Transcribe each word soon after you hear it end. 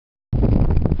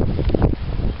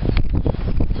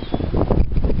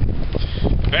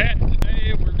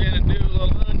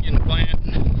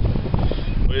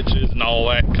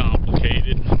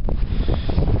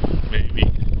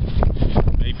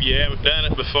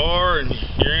before and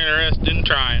you're interested in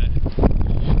trying it.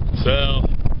 So,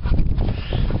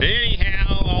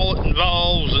 anyhow, all it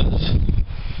involves is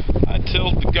I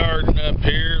tilled the garden up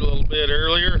here a little bit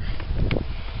earlier.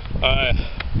 I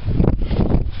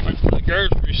went to the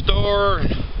grocery store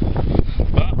and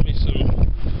bought me some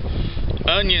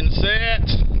onion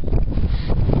sets,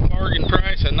 bargain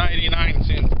price of 99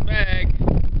 cents a bag,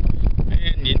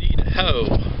 and you need a hoe.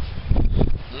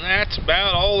 And that's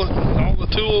about all the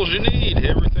tools you need,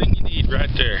 everything you need right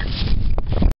there.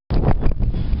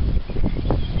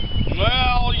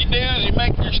 Well, all you do is you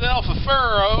make yourself a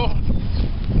furrow.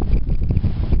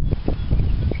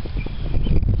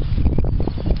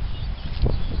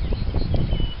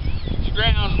 The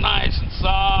ground's nice and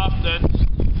soft, and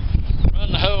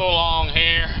run the hoe along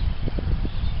here.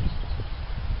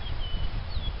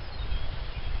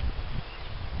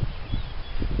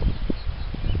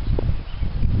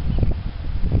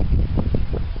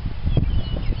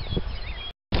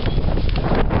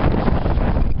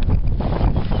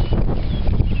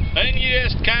 Then you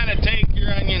just kind of take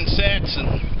your onion sets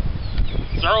and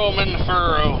throw them in the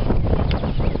furrow.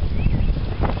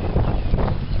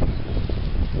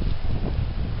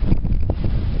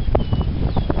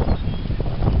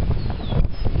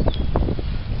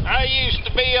 I used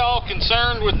to be all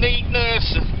concerned with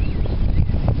neatness and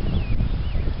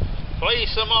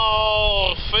place them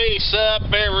all face up,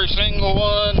 every single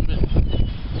one.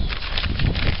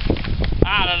 But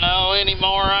I don't know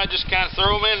anymore. I just kind of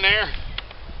throw them in there.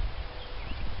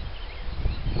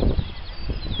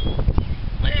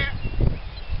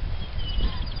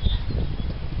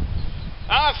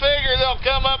 I figure they'll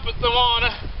come up if they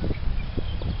wanna.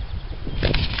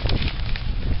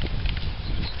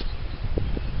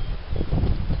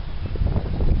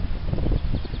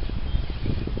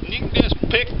 And you can just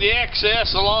pick the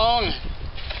excess along,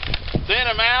 thin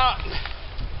them out.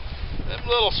 Them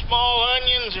little small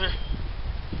onions are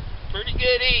pretty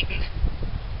good eating.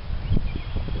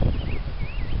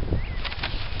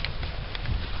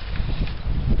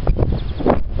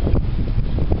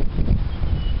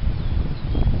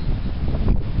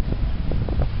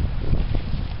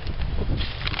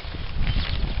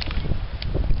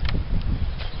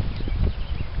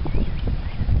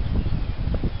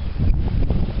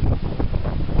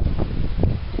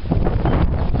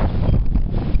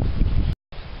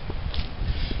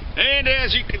 And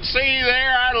as you can see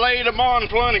there, I laid them on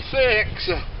plenty thick,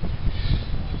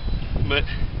 but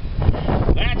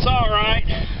that's alright.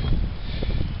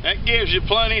 That gives you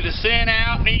plenty to thin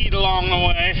out and eat along the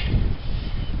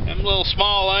way. Them little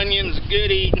small onions,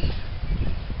 good eating.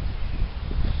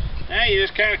 Now you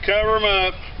just kind of cover them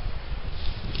up.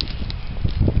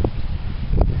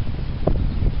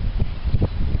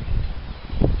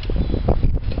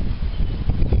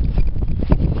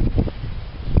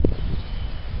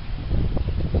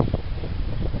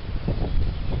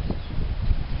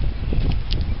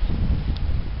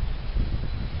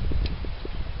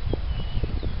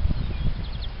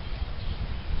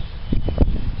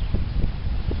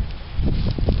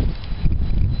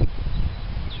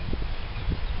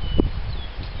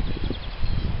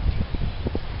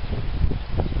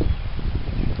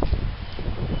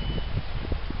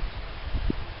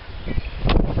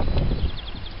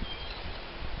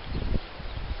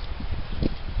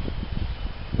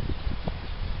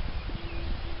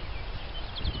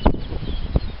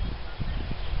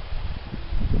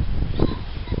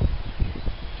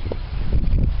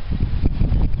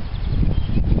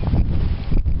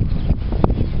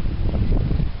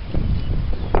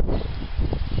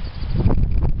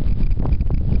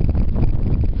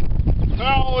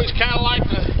 I always kind of like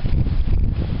to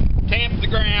tamp the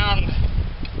ground.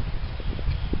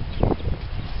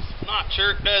 Not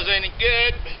sure it does any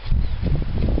good, but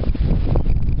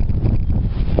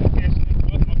I guess that's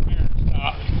what my parents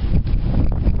taught me.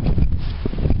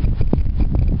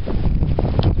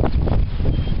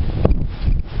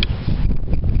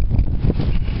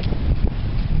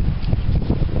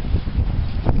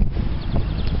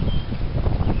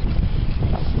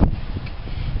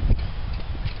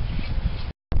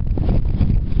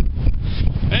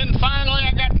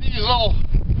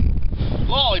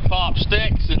 Lollipop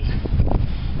sticks and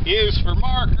used for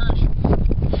markers.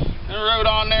 I wrote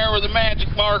on there with a magic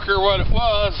marker what it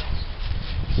was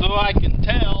so I can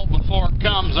tell before it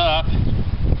comes up.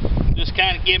 Just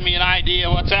kind of give me an idea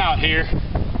what's out here.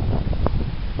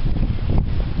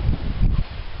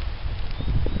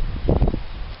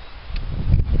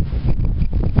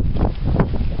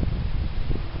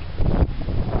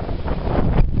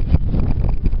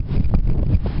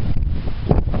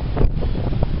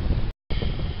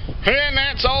 And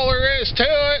that's all there is to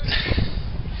it.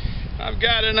 I've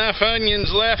got enough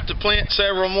onions left to plant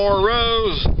several more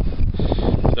rows.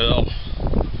 So,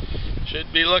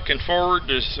 should be looking forward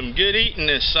to some good eating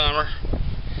this summer.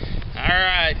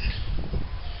 Alright,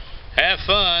 have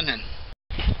fun and